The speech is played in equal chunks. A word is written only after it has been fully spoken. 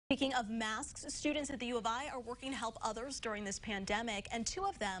Speaking of masks, students at the U of I are working to help others during this pandemic, and two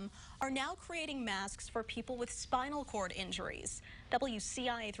of them are now creating masks for people with spinal cord injuries.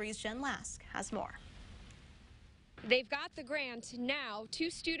 WCIA 3's Jen Lask has more. They've got the grant. Now, two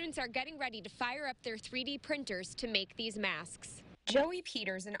students are getting ready to fire up their 3D printers to make these masks. Joey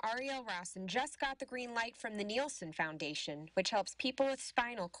Peters and Ariel Rosson just got the green light from the Nielsen Foundation, which helps people with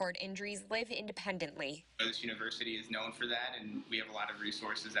spinal cord injuries live independently. This university is known for that, and we have a lot of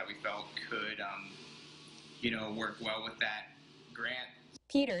resources that we felt could, work well with that grant.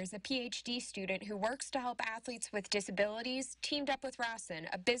 Peters, a PhD student who works to help athletes with disabilities, teamed up with Rosson,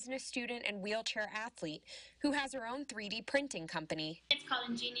 a business student and wheelchair athlete who has her own 3D printing company. It's called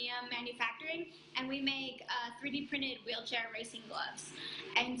Ingenium Manufacturing, and we make 3D printed wheelchair racing gloves.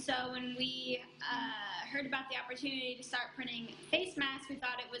 And so when we heard about the opportunity to start printing face masks, we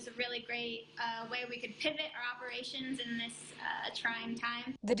thought it was a really great way we could pivot our operations in this trying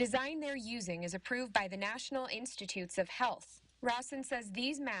time. The design they're using is approved by the National Institutes of Health. Rosson says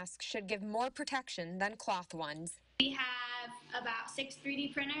these masks should give more protection than cloth ones. We have about 6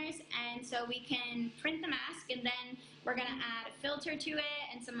 3D printers, and so we can print the mask, and then we're going to add a filter to it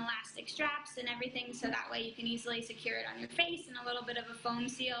and some elastic straps and everything, so that way you can easily secure it on your face, and a little bit of a foam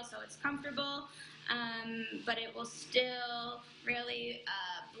seal so it's comfortable, but it will still really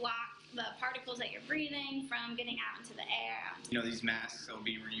block the particles that you're breathing from getting out into the air. These masks will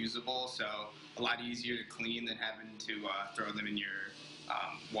be reusable, so a lot easier to clean than having to throw them in your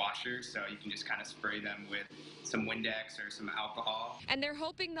washer, so you can just kind of spray them with some Windex or some alcohol. And they're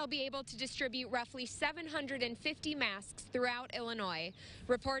hoping they'll be able to distribute roughly 750 masks throughout Illinois.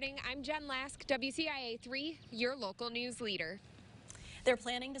 Reporting, I'm Jen Lask, WCIA 3, your local news leader. They're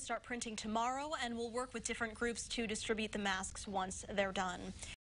planning to start printing tomorrow and will work with different groups to distribute the masks once they're done.